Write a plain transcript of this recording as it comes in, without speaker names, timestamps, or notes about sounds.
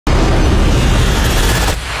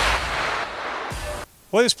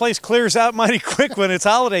Boy, this place clears out mighty quick when it's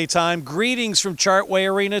holiday time. Greetings from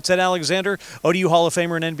Chartway Arena. Ted Alexander, ODU Hall of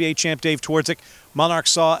Famer and NBA champ Dave Twardzik.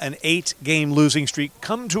 Monarchs saw an 8-game losing streak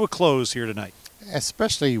come to a close here tonight.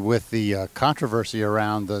 Especially with the controversy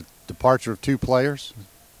around the departure of two players.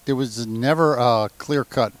 There was never a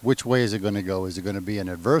clear-cut which way is it going to go. Is it going to be an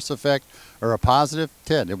adverse effect or a positive?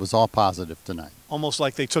 Ted, it was all positive tonight. Almost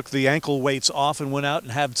like they took the ankle weights off and went out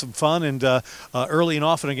and had some fun, and early and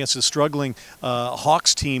often against a struggling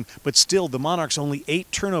Hawks team. But still, the Monarchs only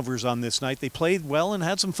 8 turnovers on this night. They played well and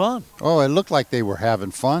had some fun. Oh, it looked like they were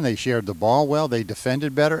having fun. They shared the ball well. They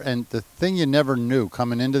defended better. And the thing you never knew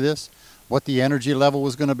coming into this, what the energy level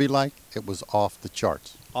was going to be like, it was off the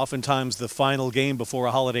charts. Oftentimes the final game before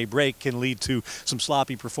a holiday break can lead to some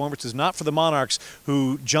sloppy performances. Not for the Monarchs,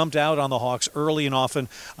 who jumped out on the Hawks early and often.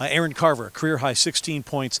 Aaron Carver, a career-high 16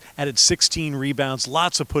 points, added 16 rebounds,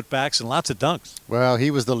 lots of putbacks, and lots of dunks. Well, he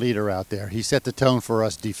was the leader out there. He set the tone for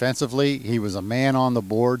us defensively. He was a man on the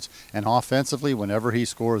boards. And offensively, whenever he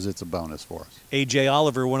scores, it's a bonus for us. A.J.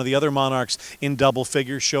 Oliver, one of the other Monarchs in double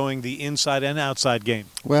figures, showing the inside and outside game.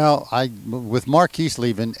 Well, with Marquise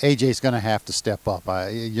leaving, A.J.'s going to have to step up.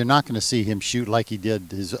 You're not going to see him shoot like he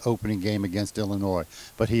did his opening game against Illinois.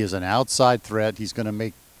 But he is an outside threat. He's going to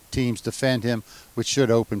make teams defend him, which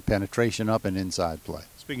should open penetration up and inside play.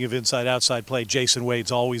 Speaking of inside-outside play, Jason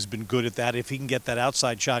Wade's always been good at that. If he can get that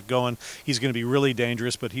outside shot going, he's going to be really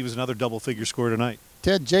dangerous, but he was another double-figure scorer tonight.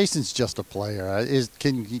 Ted, Jason's just a player.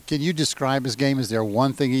 Can you describe his game? Is there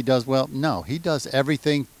one thing he does well? No, he does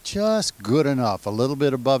everything just good enough, a little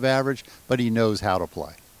bit above average, but he knows how to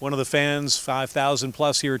play. One of the fans, 5,000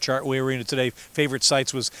 plus here at Chartway Arena today, favorite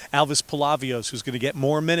sights was Alvis Palavios, who's going to get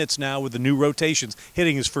more minutes now with the new rotations,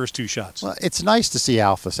 hitting his first 2 shots. Well, it's nice to see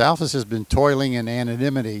Alvis. Alvis has been toiling in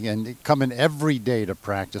anonymity and coming every day to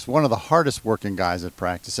practice, one of the hardest working guys at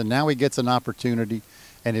practice, and now he gets an opportunity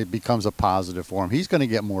and it becomes a positive for him. He's going to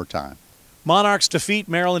get more time. Monarchs defeat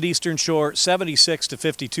Maryland Eastern Shore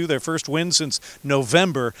 76-52, their first win since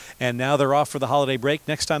November, and now they're off for the holiday break.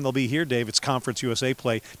 Next time they'll be here, Dave, it's Conference USA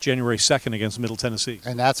play January 2nd against Middle Tennessee.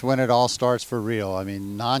 And that's when it all starts for real. I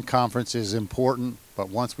mean, non-conference is important, but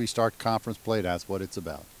once we start conference play, that's what it's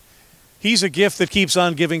about. He's a gift that keeps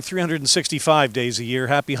on giving 365 days a year.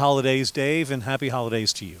 Happy holidays, Dave, and happy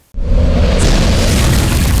holidays to you.